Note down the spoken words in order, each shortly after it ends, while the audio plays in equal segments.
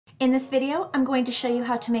In this video, I'm going to show you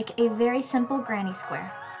how to make a very simple granny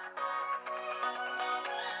square.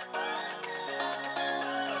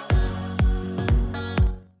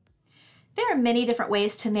 There are many different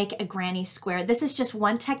ways to make a granny square. This is just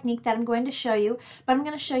one technique that I'm going to show you, but I'm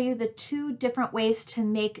going to show you the two different ways to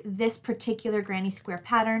make this particular granny square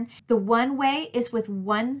pattern. The one way is with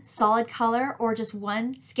one solid color or just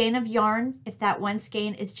one skein of yarn. If that one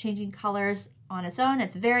skein is changing colors on its own,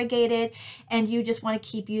 it's variegated, and you just want to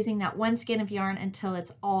keep using that one skein of yarn until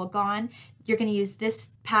it's all gone, you're going to use this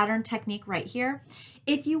pattern technique right here.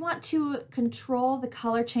 If you want to control the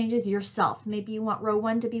color changes yourself, maybe you want row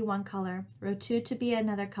 1 to be one color, row 2 to be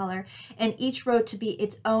another color, and each row to be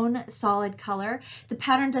its own solid color, the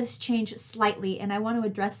pattern does change slightly, and I want to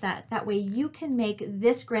address that. That way you can make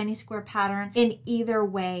this granny square pattern in either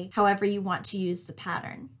way, however you want to use the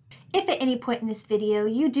pattern. If at any point in this video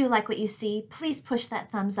you do like what you see, please push that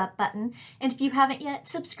thumbs up button. And if you haven't yet,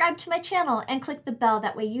 subscribe to my channel and click the bell.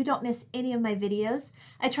 That way you don't miss any of my videos.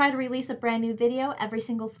 I try to release a brand new video every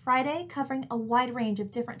single Friday covering a wide range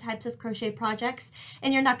of different types of crochet projects,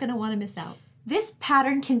 and you're not going to want to miss out. This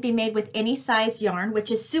pattern can be made with any size yarn,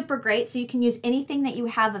 which is super great. So you can use anything that you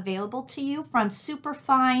have available to you, from super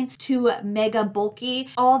fine to mega bulky.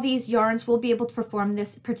 All these yarns will be able to perform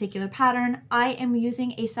this particular pattern. I am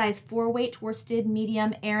using a size 4 weight worsted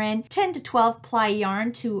medium Aran 10 to 12 ply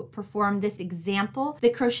yarn to perform this example.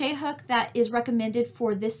 The crochet hook that is recommended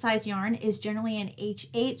for this size yarn is generally an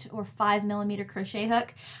H8 or 5mm crochet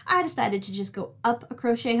hook. I decided to just go up a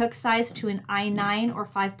crochet hook size to an I9 or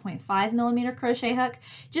 5.5mm crochet hook,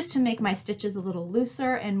 just to make my stitches a little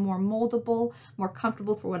looser and more moldable, more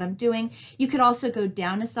comfortable for what I'm doing. You could also go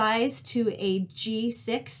down a size to a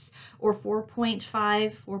G6 or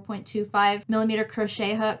 4.25mm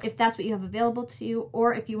crochet hook if that's what you have available to you,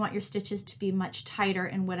 or if you want your stitches to be much tighter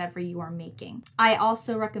in whatever you are making. I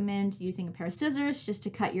also recommend using a pair of scissors just to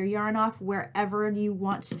cut your yarn off wherever you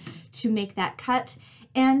want to make that cut,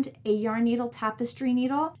 and a yarn needle tapestry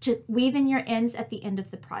needle to weave in your ends at the end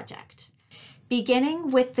of the project.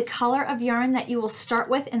 Beginning with the color of yarn that you will start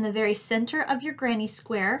with in the very center of your granny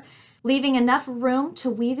square, leaving enough room to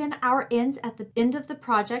weave in our ends at the end of the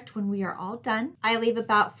project when we are all done. I leave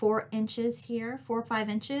about 4 inches here, 4 or 5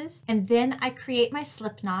 inches, and then I create my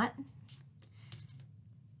slip knot,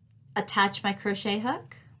 attach my crochet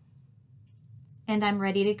hook, and I'm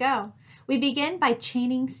ready to go. We begin by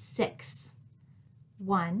chaining 6.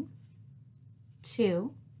 1,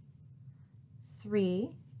 2,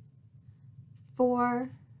 3, 4,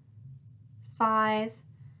 5,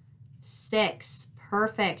 6.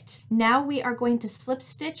 Perfect. Now we are going to slip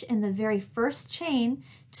stitch in the very first chain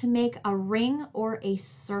to make a ring or a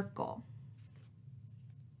circle.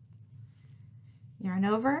 Yarn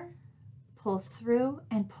over, pull through,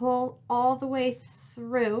 and pull all the way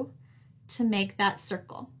through to make that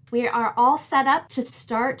circle. We are all set up to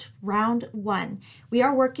start round 1. We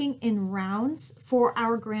are working in rounds for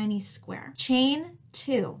our granny square. Chain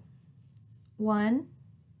 2. 1,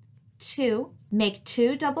 2, make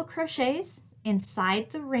 2 double crochets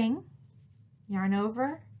inside the ring, yarn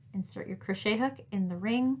over, insert your crochet hook in the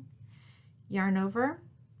ring, yarn over,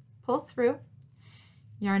 pull through,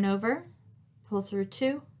 yarn over, pull through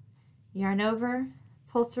 2, yarn over,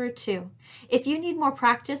 pull through 2. If you need more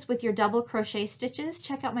practice with your double crochet stitches,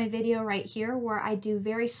 check out my video right here where I do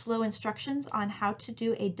very slow instructions on how to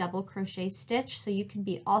do a double crochet stitch so you can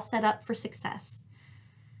be all set up for success.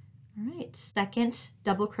 All right, second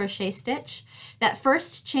double crochet stitch. That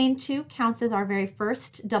first chain 2 counts as our very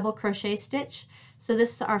first double crochet stitch. So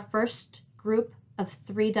this is our first group of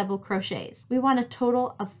 3 double crochets. We want a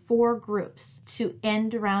total of 4 groups to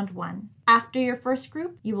end round 1. After your first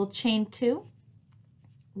group, you will chain 2,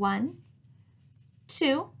 1,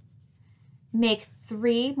 2, make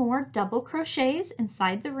 3 more double crochets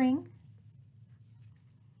inside the ring,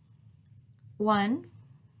 1,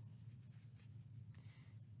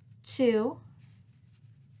 2,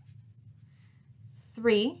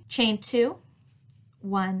 3, chain 2,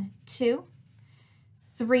 1, 2,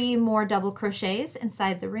 3 more double crochets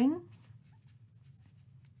inside the ring,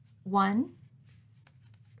 1,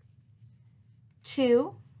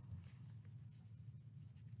 2,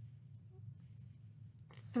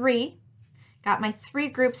 3. Got my 3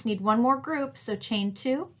 groups, need 1 more group, so chain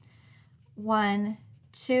 2, 1,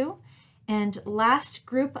 2, and last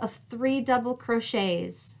group of 3 double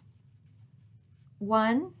crochets.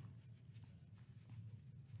 1,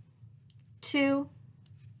 2,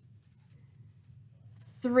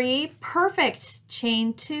 3. Perfect.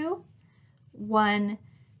 Chain 2, 1,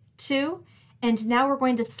 2, and now we're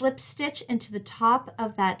going to slip stitch into the top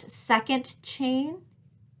of that second chain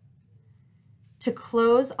to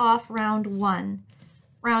close off round 1.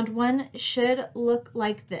 Round 1 should look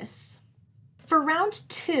like this. For round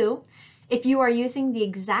 2, if you are using the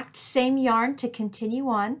exact same yarn to continue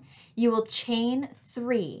on, you will chain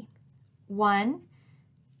 3. 1,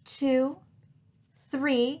 2,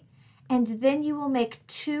 3, and then you will make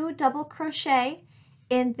 2 double crochet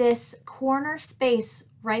in this corner space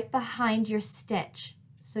right behind your stitch.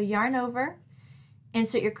 So yarn over,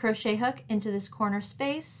 insert your crochet hook into this corner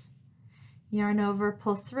space, yarn over,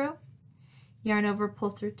 pull through, yarn over, pull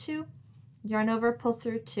through 2, yarn over, pull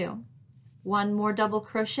through 2. 1 more double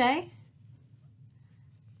crochet,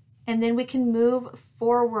 and then we can move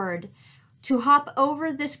forward. To hop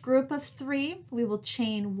over this group of 3, we will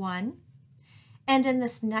chain 1, and in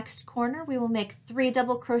this next corner we will make 3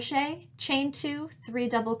 double crochet, chain 2, 3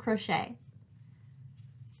 double crochet.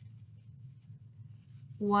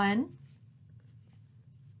 1,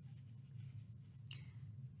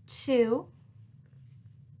 2,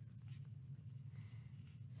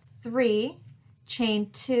 3, chain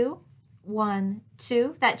 2, 1,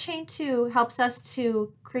 2. That chain 2 helps us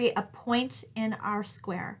to create a point in our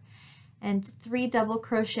square. And 3 double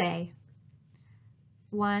crochet.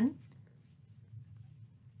 1,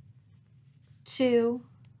 2,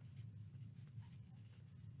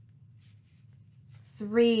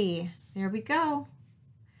 3. There we go.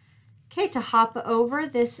 Okay, to hop over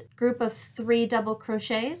this group of 3 double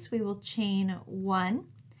crochets, we will chain 1.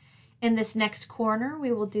 In this next corner,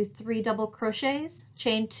 we will do 3 double crochets,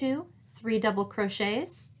 chain 2, 3 double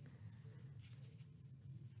crochets.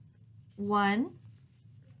 1,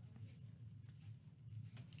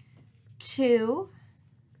 2,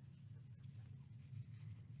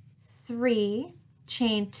 3,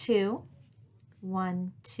 chain 2,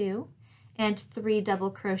 1, 2, and 3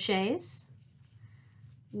 double crochets.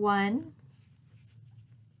 1,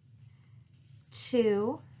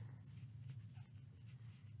 2,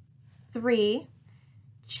 3,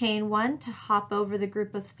 chain 1 to hop over the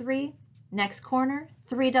group of 3. Next corner,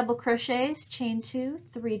 3 double crochets, chain 2,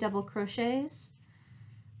 3 double crochets.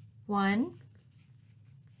 1,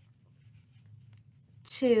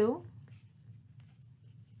 2,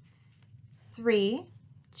 3,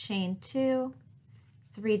 chain 2,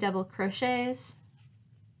 3 double crochets.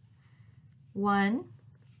 1,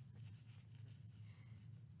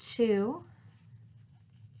 2,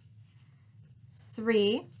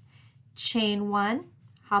 3, chain 1,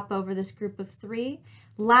 hop over this group of 3.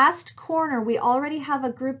 Last corner, we already have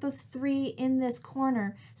a group of 3 in this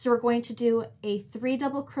corner, so we're going to do a 3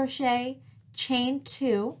 double crochet, chain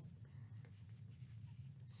 2.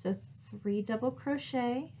 So 3 double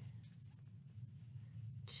crochet,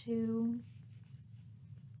 2,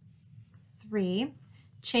 3,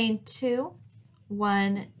 chain 2,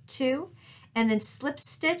 1, 2, and then slip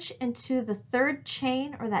stitch into the 3rd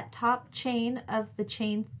chain or that top chain of the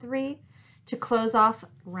chain 3 to close off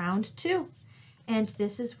round 2. And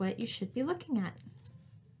this is what you should be looking at.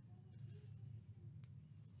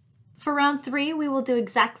 For round 3, we will do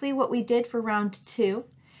exactly what we did for round 2.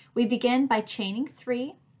 We begin by chaining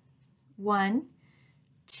 3, 1,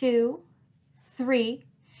 2, 3,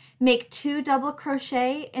 make 2 double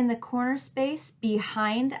crochet in the corner space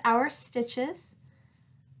behind our stitches.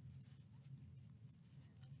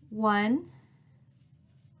 1,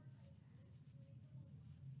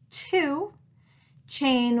 2,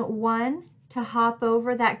 chain 1 to hop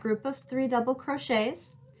over that group of 3 double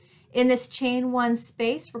crochets. In this chain 1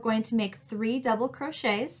 space, we're going to make 3 double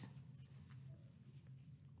crochets.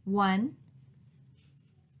 1,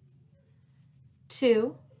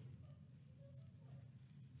 2,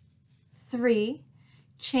 3,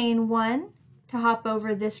 chain 1 to hop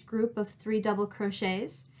over this group of 3 double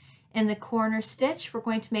crochets. In the corner stitch, we're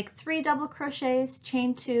going to make 3 double crochets,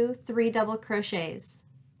 chain 2, 3 double crochets.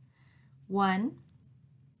 1,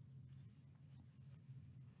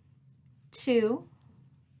 2,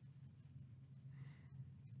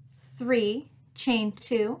 3, chain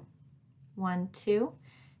 2, 1, 2,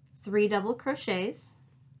 3 double crochets.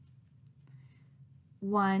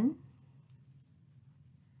 1,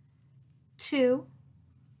 2,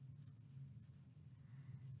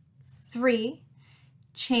 3,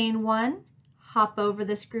 chain 1, hop over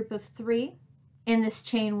this group of 3. In this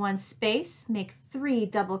chain 1 space, make 3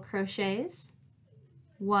 double crochets.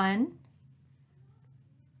 1,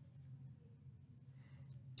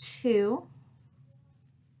 2,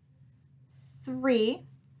 3,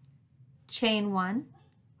 chain 1,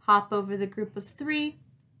 hop over the group of 3.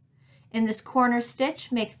 In this corner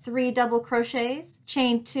stitch, make 3 double crochets,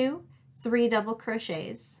 chain 2, 3 double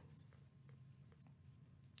crochets.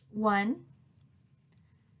 1,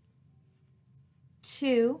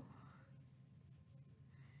 2,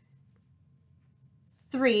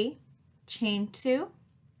 3, chain 2,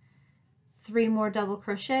 3 more double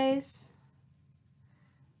crochets,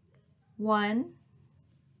 1,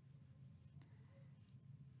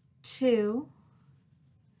 2,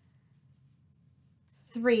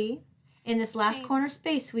 3. In this last corner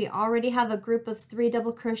space, we already have a group of 3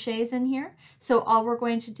 double crochets in here. So all we're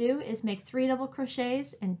going to do is make 3 double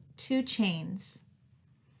crochets and 2 chains.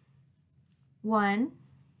 1,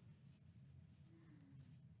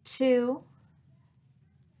 2,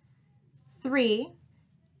 3,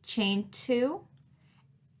 chain 2,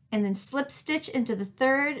 and then slip stitch into the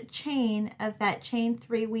 3rd chain of that chain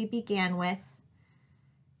 3 we began with.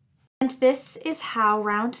 And this is how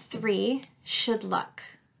round 3 should look.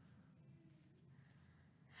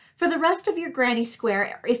 For the rest of your granny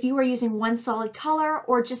square, if you are using one solid color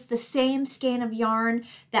or just the same skein of yarn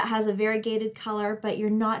that has a variegated color, but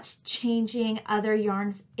you're not changing other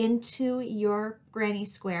yarns into your granny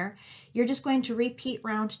square, you're just going to repeat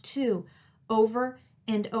round 2 over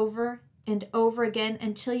and over and over again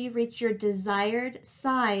until you reach your desired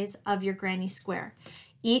size of your granny square.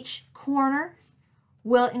 Each corner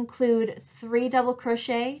will include 3 double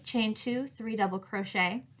crochet, chain 2, 3 double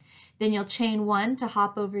crochet. Then you'll chain 1 to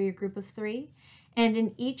hop over your group of 3, and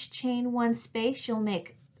in each chain 1 space you'll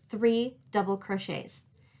make 3 double crochets.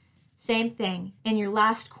 Same thing, in your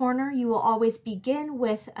last corner you will always begin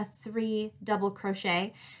with a 3 double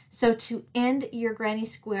crochet. So to end your granny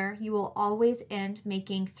square, you will always end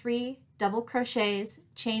making 3 double crochets,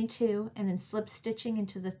 chain 2, and then slip stitching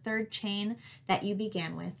into the 3rd chain that you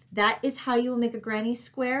began with. That is how you will make a granny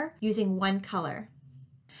square using one color.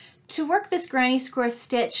 To work this granny square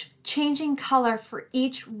stitch, changing color for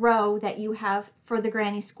each row that you have for the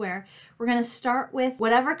granny square, we're going to start with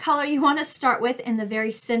whatever color you want to start with in the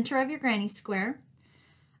very center of your granny square.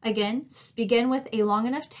 Again, begin with a long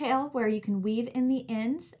enough tail where you can weave in the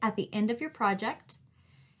ends at the end of your project,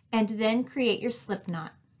 and then create your slip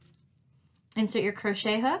knot. Insert your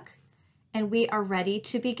crochet hook, and we are ready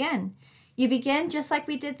to begin. You begin just like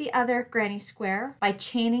we did the other granny square by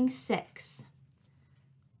chaining 6.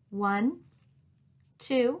 1,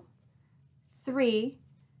 2, 3,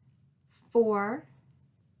 4,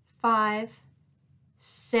 5,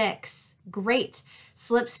 6. Great.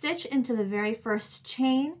 Slip stitch into the very first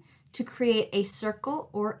chain to create a circle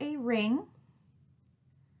or a ring.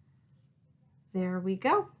 There we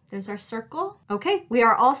go. There's our circle. Okay, we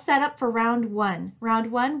are all set up for round 1.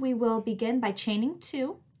 Round 1, we will begin by chaining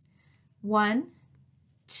 2. 1,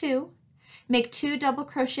 2. Make 2 double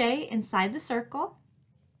crochet inside the circle.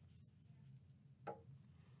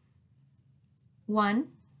 1,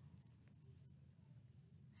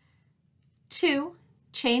 2,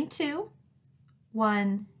 chain 2,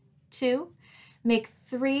 1, 2, make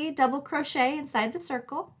 3 double crochet inside the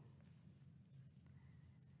circle,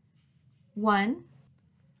 1,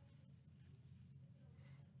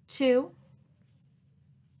 2,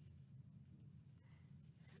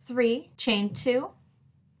 3, chain 2,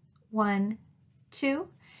 1, 2,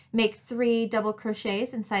 make 3 double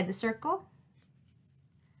crochets inside the circle,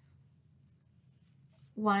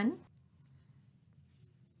 1,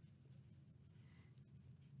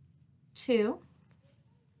 2,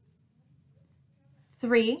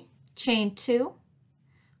 3, chain 2,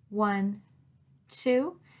 1,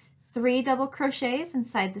 2, 3 double crochets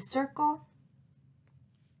inside the circle,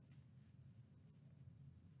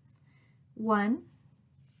 1,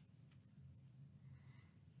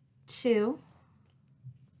 2,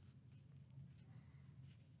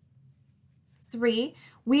 3.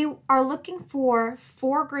 We are looking for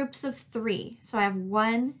 4 groups of 3. So I have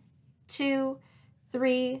 1, 2,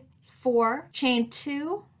 3, 4, chain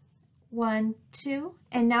 2, 1, 2,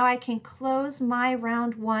 and now I can close my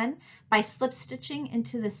round 1 by slip stitching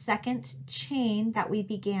into the 2nd chain that we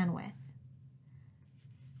began with.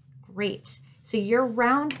 Great. So your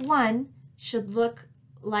round 1 should look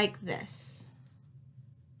like this.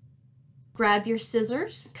 Grab your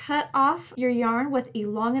scissors, cut off your yarn with a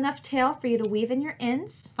long enough tail for you to weave in your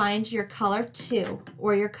ends. Find your color 2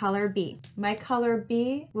 or your color B. My color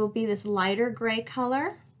B will be this lighter gray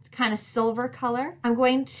color, kind of silver color. I'm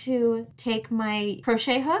going to take my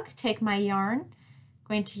crochet hook, take my yarn,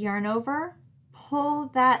 going to yarn over, pull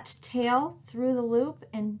that tail through the loop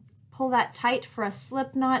and pull that tight for a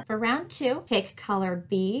slip knot. For round 2, take color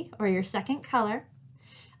B or your 2nd color.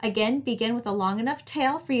 Again, begin with a long enough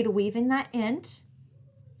tail for you to weave in that end.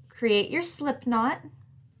 Create your slip knot.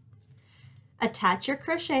 Attach your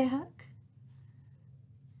crochet hook.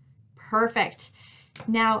 Perfect.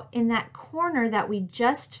 Now in that corner that we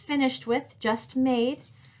just finished with, just made,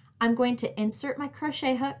 I'm going to insert my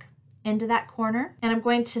crochet hook into that corner, and I'm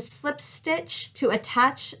going to slip stitch to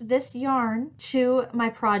attach this yarn to my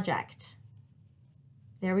project.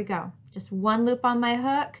 There we go. Just one loop on my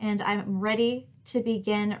hook, and I'm ready to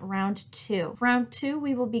begin round 2. Round 2,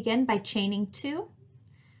 we will begin by chaining 2,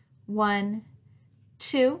 1,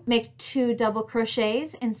 2, make 2 double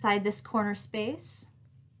crochets inside this corner space,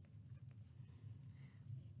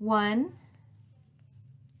 1,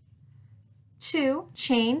 2,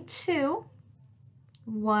 chain 2,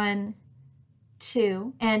 1,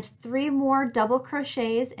 2, and 3 more double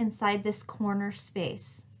crochets inside this corner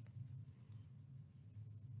space.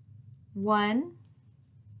 1,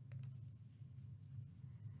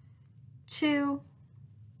 2,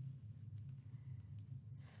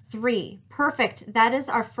 3. Perfect. That is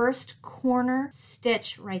our first corner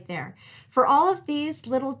stitch right there. For all of these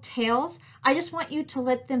little tails, I just want you to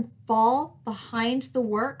let them fall behind the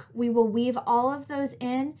work. We will weave all of those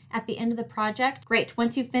in at the end of the project. Great.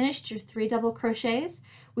 Once you've finished your 3 double crochets,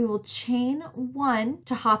 we will chain 1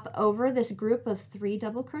 to hop over this group of 3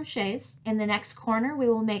 double crochets. In the next corner, we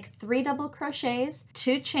will make 3 double crochets,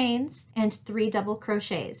 2 chains, and 3 double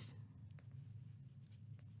crochets.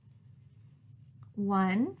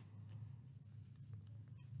 1,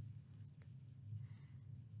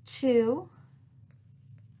 2,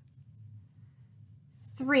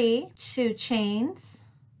 3, 2 chains,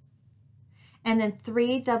 and then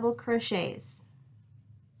 3 double crochets.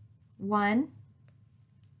 1,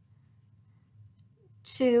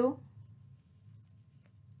 2,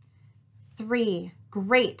 3.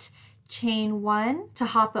 Great. Chain 1 to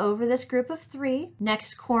hop over this group of 3.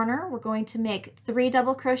 Next corner, we're going to make 3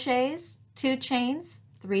 double crochets, 2 chains,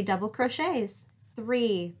 3 double crochets.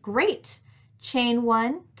 3. Great. Chain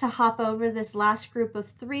 1 to hop over this last group of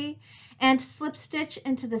 3 and slip stitch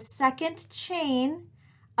into the second chain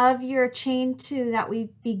of your chain 2 that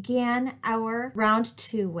we began our round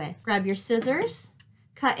 2 with. Grab your scissors,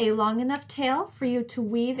 cut a long enough tail for you to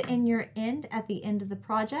weave in your end at the end of the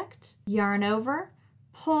project. Yarn over,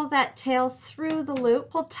 pull that tail through the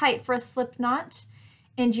loop, pull tight for a slip knot,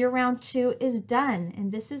 and your round 2 is done.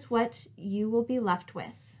 And this is what you will be left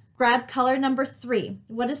with. Grab color number 3.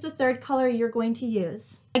 What is the third color you're going to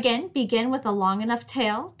use? Again, begin with a long enough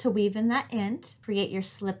tail to weave in that end. Create your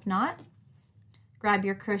slip knot. Grab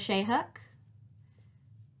your crochet hook.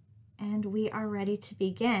 And we are ready to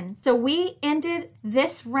begin. So we ended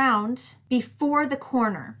this round before the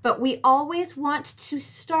corner, but we always want to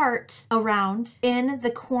start a round in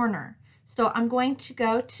the corner. So I'm going to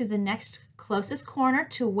go to the next closest corner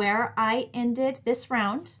to where I ended this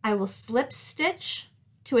round. I will slip stitch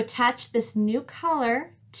to attach this new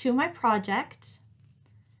color to my project.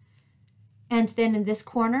 And then in this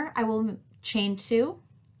corner, I will chain 2,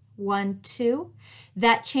 1, 2.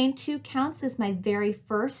 That chain 2 counts as my very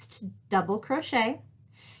first double crochet.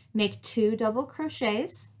 Make 2 double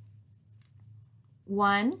crochets,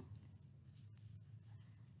 1,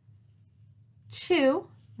 2,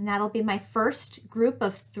 and that'll be my first group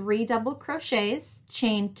of 3 double crochets.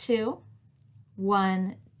 Chain 2,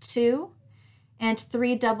 1, 2, and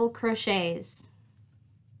 3 double crochets.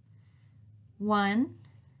 1,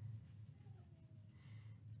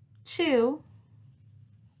 2,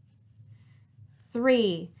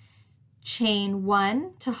 3. Chain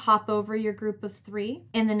 1 to hop over your group of 3.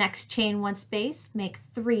 In the next chain 1 space, make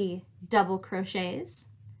 3 double crochets.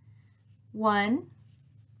 1,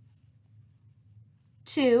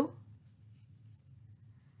 2,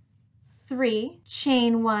 3,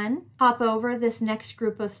 chain 1, hop over this next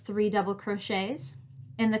group of 3 double crochets.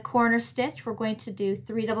 In the corner stitch, we're going to do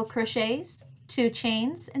 3 double crochets, 2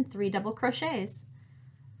 chains, and 3 double crochets.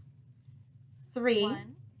 3,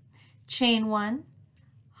 1, chain 1,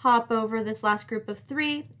 hop over this last group of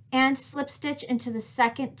 3, and slip stitch into the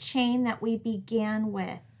second chain that we began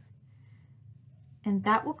with. And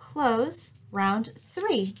that will close round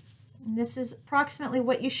 3. And this is approximately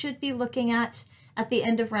what you should be looking at the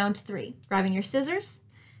end of round 3. Grabbing your scissors,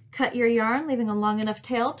 cut your yarn, leaving a long enough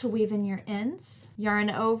tail to weave in your ends.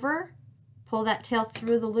 Yarn over, pull that tail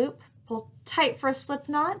through the loop, pull tight for a slip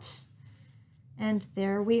knot, and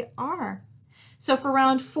there we are. So for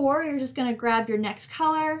round 4, you're just going to grab your next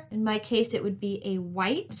color. In my case, it would be a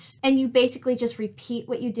white, and you basically just repeat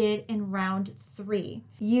what you did in round 3.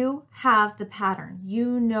 You have the pattern.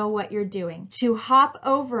 You know what you're doing. To hop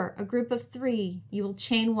over a group of 3, you will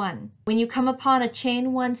chain 1. When you come upon a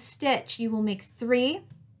chain 1 stitch, you will make 3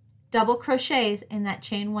 double crochets in that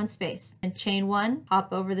chain 1 space. And chain 1,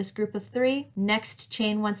 hop over this group of 3. Next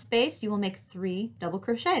chain 1 space, you will make 3 double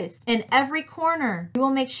crochets. In every corner, you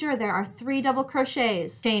will make sure there are 3 double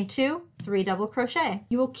crochets. Chain 2, 3 double crochet.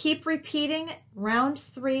 You will keep repeating round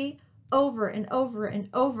 3 over and over and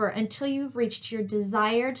over until you've reached your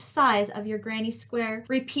desired size of your granny square,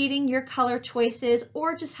 repeating your color choices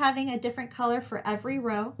or just having a different color for every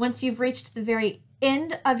row. Once you've reached the very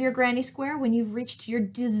end of your granny square, when you've reached your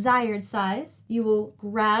desired size, you will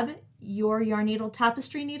grab your yarn needle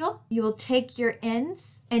tapestry needle. You will take your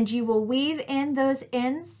ends and you will weave in those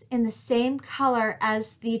ends in the same color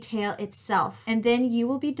as the tail itself. And then you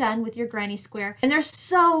will be done with your granny square. And there's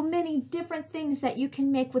so many different things that you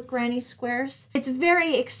can make with granny squares. It's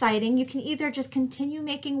very exciting. You can either just continue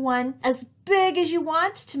making one as big as you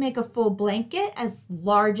want to make a full blanket, as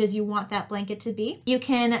large as you want that blanket to be. You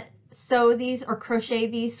can sew these or crochet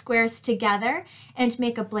these squares together and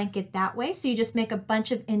make a blanket that way. So you just make a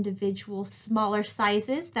bunch of individual smaller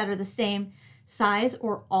sizes that are the same size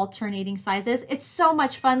or alternating sizes. It's so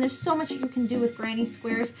much fun. There's so much you can do with granny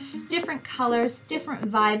squares, different colors, different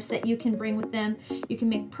vibes that you can bring with them. You can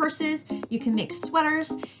make purses, you can make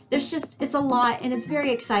sweaters. It's a lot and it's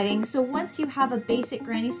very exciting. So once you have a basic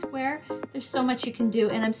granny square, there's so much you can do,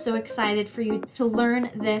 and I'm so excited for you to learn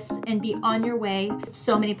this and be on your way.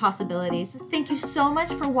 So many possibilities. Thank you so much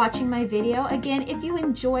for watching my video. Again, if you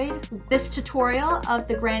enjoyed this tutorial of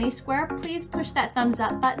the granny square, please push that thumbs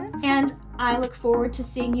up button, and I look forward to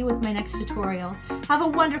seeing you with my next tutorial. Have a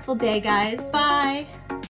wonderful day, guys. Bye.